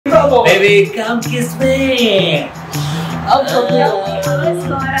Baby, come kiss me. Love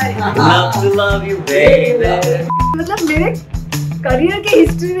to love you, baby. मतलब मेरे career के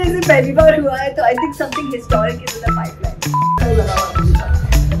history में से पहली बार हुआ है, तो I think something historic is in the pipeline.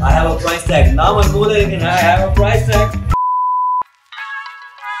 I have a price tag. Now I'm moving and I have a price tag.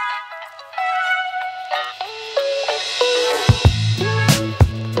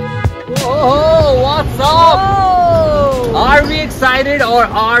 Oh, what's up? Oh. Are we excited or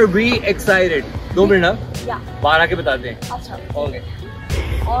are we excited? 2 minute ना? Yeah. 12 के बताते हैं. अच्छा. Okay.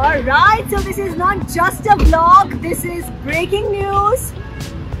 Alright, so this is not just a vlog, this is breaking news.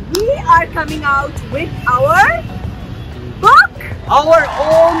 We are coming out with our book. Our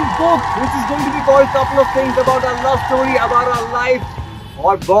own book, which is going to be called couple of things about our love story, about our life.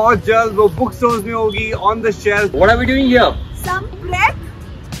 और बहुत जल्द वो book stores में होगी, on the shelf. What are we doing here? Some prep.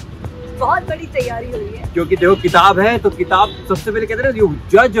 बहुत बड़ी तैयारी हो रही है. क्योंकि देखो किताब है तो किताब सबसे पहले कहते हैं you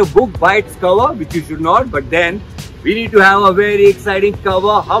judge a book by its cover, which you should not, but then we need to have a very exciting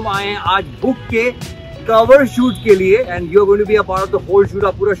cover. हम आए हैं आज बुक के कवर शूट के लिए and you are going to be a part of the whole shoot.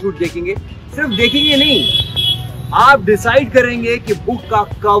 आप पूरा shoot देखेंगे, सिर्फ देखेंगे नहीं, आप डिसाइड करेंगे कि बुक का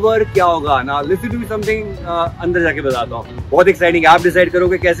कवर क्या होगा. ना लिसन टू मी समथिंग, अंदर जाके बताता हूँ. बहुत एक्साइटिंग है. आप डिसाइड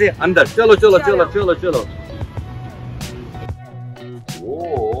करोगे कैसे? अंदर चलो चलो चलो चलो चलो.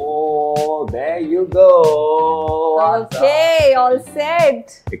 There you go. Okay, all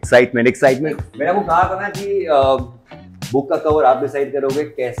set. Excitement, excitement. मैंने वो कहा था ना कि बुक का कवर आप डिसाइड करोगे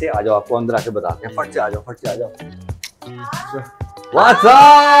कैसे. आ जाओ, आपको अंदर आके बताते हैं. फट से आ जाओ, फट से आ जाओ. What's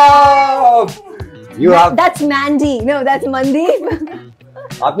up? You have. That's Mandy. No, that's Mandeep.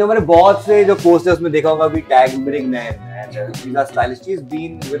 आपने हमारे बहुत से जो पोस्ट है उसमें देखा होगा भी टैग मिरिंग ने and she's a stylist. She's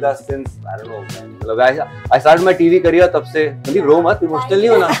been with us since I don't know. मतलब I started my TV career तब से. मतलब रो मत, इमोशनल नहीं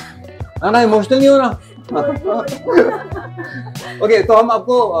होना. ना इमोशनल नहीं होना. ओके, तो हम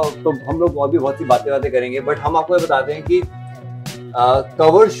आपको तो हम लोग और भी बहुत सी बातें करेंगे, बट हम आपको ये बताते हैं कि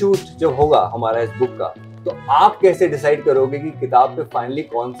कवर शूट जब होगा हमारा इस बुक का, तो आप कैसे डिसाइड करोगे कि किताब पे फाइनली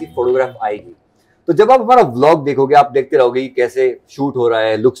कौन सी फोटोग्राफ आएगी. तो जब आप हमारा व्लॉग देखोगे, आप देखते रहोगे कि कैसे शूट हो रहा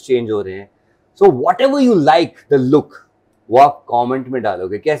है, लुक्स चेंज हो रहे हैं. So what ever you like the look, वो आप कमेंट में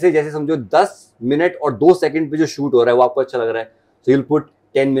डालोगे. कैसे? जैसे समझो 10 मिनट और 2 सेकंड पे जो शूट हो रहा है वो आपको अच्छा लग रहा है, so you'll put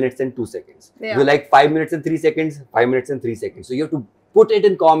 10 minutes and 2 seconds. Yeah. You like 5 minutes and 3 seconds, 5 minutes and 3 seconds. So you have to put it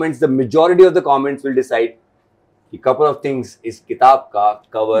in comments. The majority of the comments will decide कि couple of things इस किताब का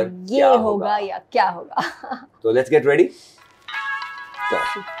cover क्या होगा या क्या होगा. So let's get ready.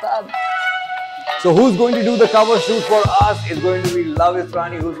 So who's going to do the cover shoot for us is going to be Luv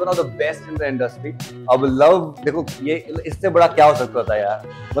Israni, who's one of the best in the industry. अब Luv, देखो ये इससे बड़ा क्या हो सकता था यार.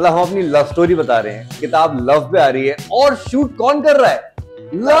 मतलब हम अपनी लव स्टोरी बता रहे हैं, किताब लव पे आ रही है और शूट कौन कर रहा है?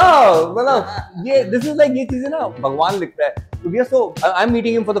 लव. मतलब ये दिस इज लाइक, ये चीजें ना भगवान लिखता है. तो we are so, I am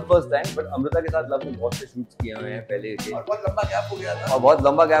meeting him for the first time, but Amrita के साथ लव ने बहुत से शूट्स किए हुए हैं पहले के, और बहुत लंबा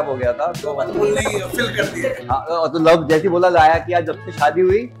गैप हो गया था. तो फिल कर दिया. हाँ, तो लव जैसे बोला लाया कि आज जब से शादी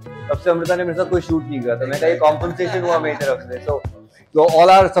हुई तब से अमृता ने मेरे साथ कोई शूट नहीं किया था. मैं कहा ये कॉम्पनसेशन हुआ मेरी तरफ से. So all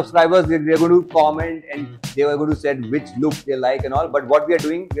our subscribers, they are going to comment and they are going to say which look they like and all. But what we are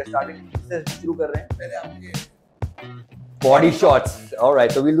doing, we are starting से शुरू कर रहे हैं पहले आपके body shots. All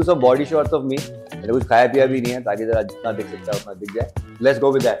right, so we'll do some body shots of me. मैंने कुछ खाया पिया भी नहीं है ताकि जरा जितना दिख सकता है उतना दिख जाए. Let's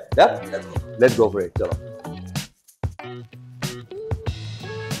go with that. Yeah? Let's go for it. चलो.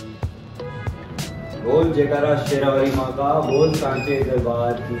 बोल जयकारा शेरावाली माँ का, बोल सांचे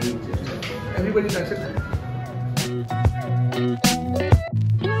दरबार की. Everybody touch it.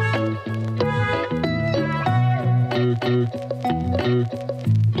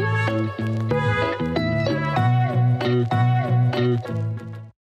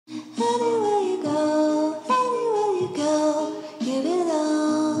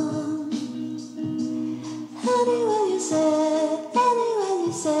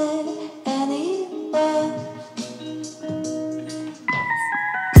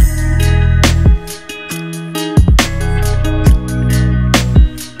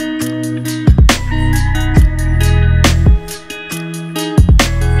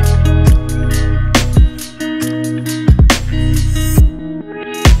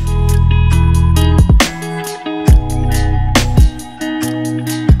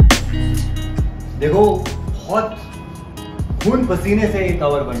 देखो बहुत खून पसीने से ये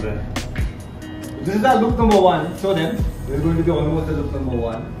कवर बन रहा है. This is our look number 1. Show them. We're going to be almost at look number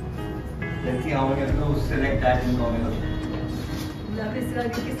 1. Let's see how many of those select that in comment. Love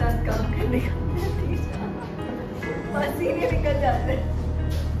Israni के साथ काम करने का पसीने निकल जाते हैं.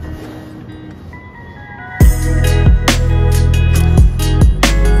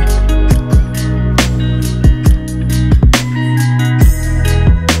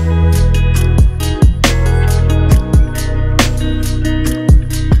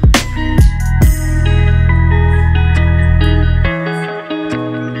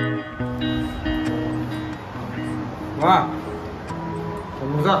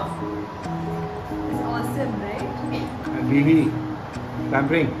 Samosa It's awesome, right? and BB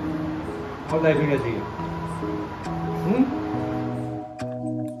pampering all life is here.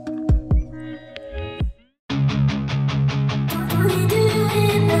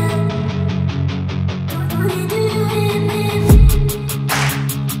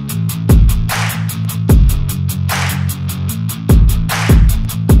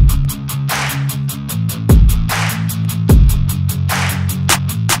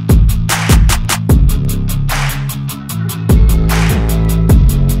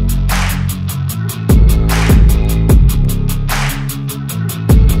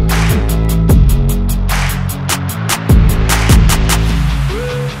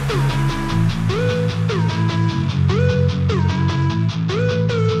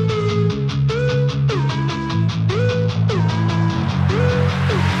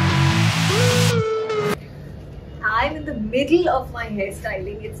 I'm in the middle of my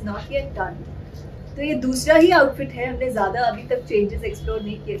hairstyling. It's not yet done. तो ये दूसरा ही आउटफिट है. हमने ज़्यादा अभी तक चेंजेस एक्सप्लोर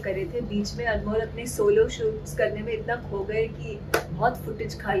नहीं करे थे. बीच में अनमोल अपने सोलो शूट्स करने में इतना खो गए कि बहुत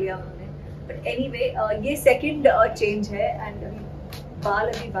फुटेज खा लिया उन्होंने. बट एनीवे ये सेकंड चेंज है एंड बाल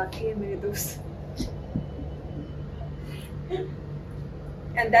अभी बाकी है मेरे दोस्त.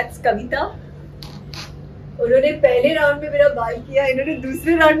 एंड दैट्स कविता. उन्होंने पहले राउंड में मेरा बाल किया, इन्होंने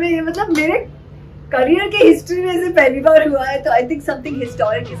दूसरे राउंड में. ये मतलब मेरे करियर के हिस्ट्री में से पहली बार हुआ है. तो I think something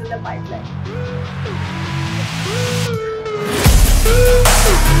historic is in the pipeline.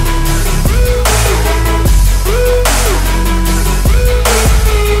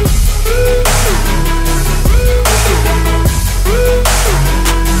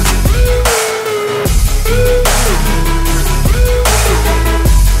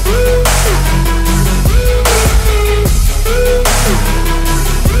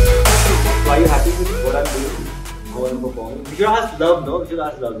 Are you happy with what I'm doing? How I'm performing? You should ask Love, no? You should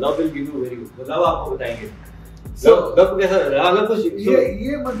ask Love. Love will give you very good. Love आपको बताएंगे. Love कैसा लगा? Love कुछ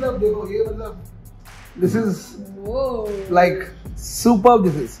ये मतलब देखो ये मतलब this is like superb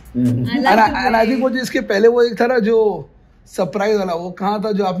this is. and I think वो जो इसके पहले वो एक था ना जो सरप्राइज वाला वो कहाँ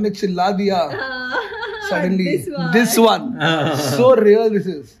था जो आपने चिल्ला दिया suddenly this one so real this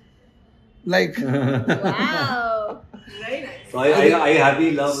is like Wow. Very nice. So are you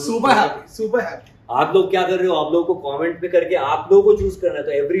happy, Love? super happy. आप लोग क्या कर रहे हो? आप लोगों को कमेंट पे करके आप लोगों को चूज करना है.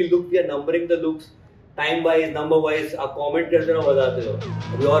 तो every look we are numbering the looks time wise number wise. आप कमेंट करते रहो, बताते हो.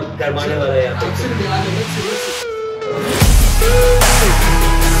 अभी और करवाने वाला है यहाँ पे.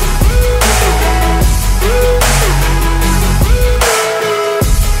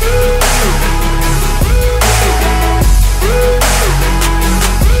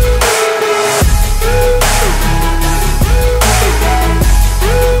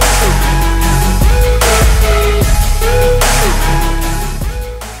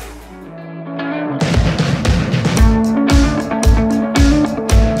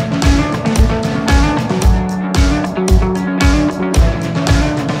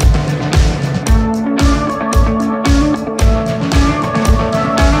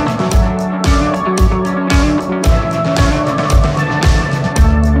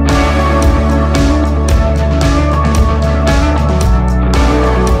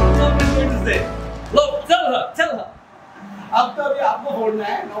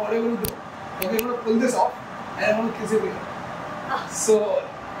 Pull this off and I want to kiss it with her. So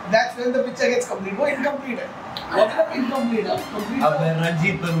that's when the picture gets complete. वो incomplete है. मतलब incomplete है. Complete. अब मैं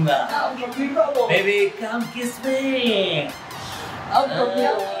रंजीत बनूंगा. Complete का वो. Baby, come kiss me. अब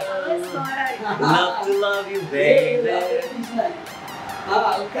complete. Love to love you, baby.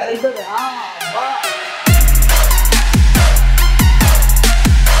 हाँ, character है. हाँ, वाह.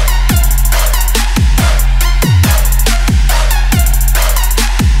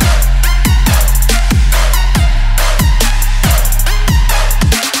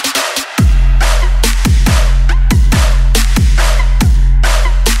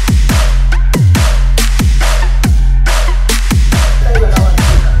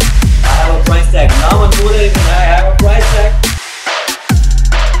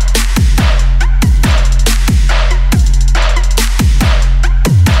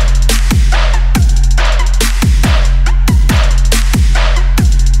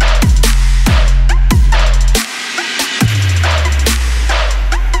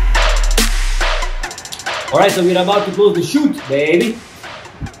 Alright, so we're about to close the shoot, baby.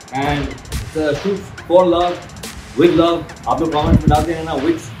 And it's a shoot for love, with love. आप लोग comments में डालते रहना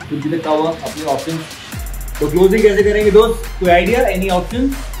which should be the cover, अपने options. तो closing कैसे करेंगे दोस्त? कोई idea? Any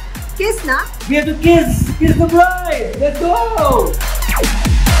options? Kiss ना? We have to kiss the bride. Let's go.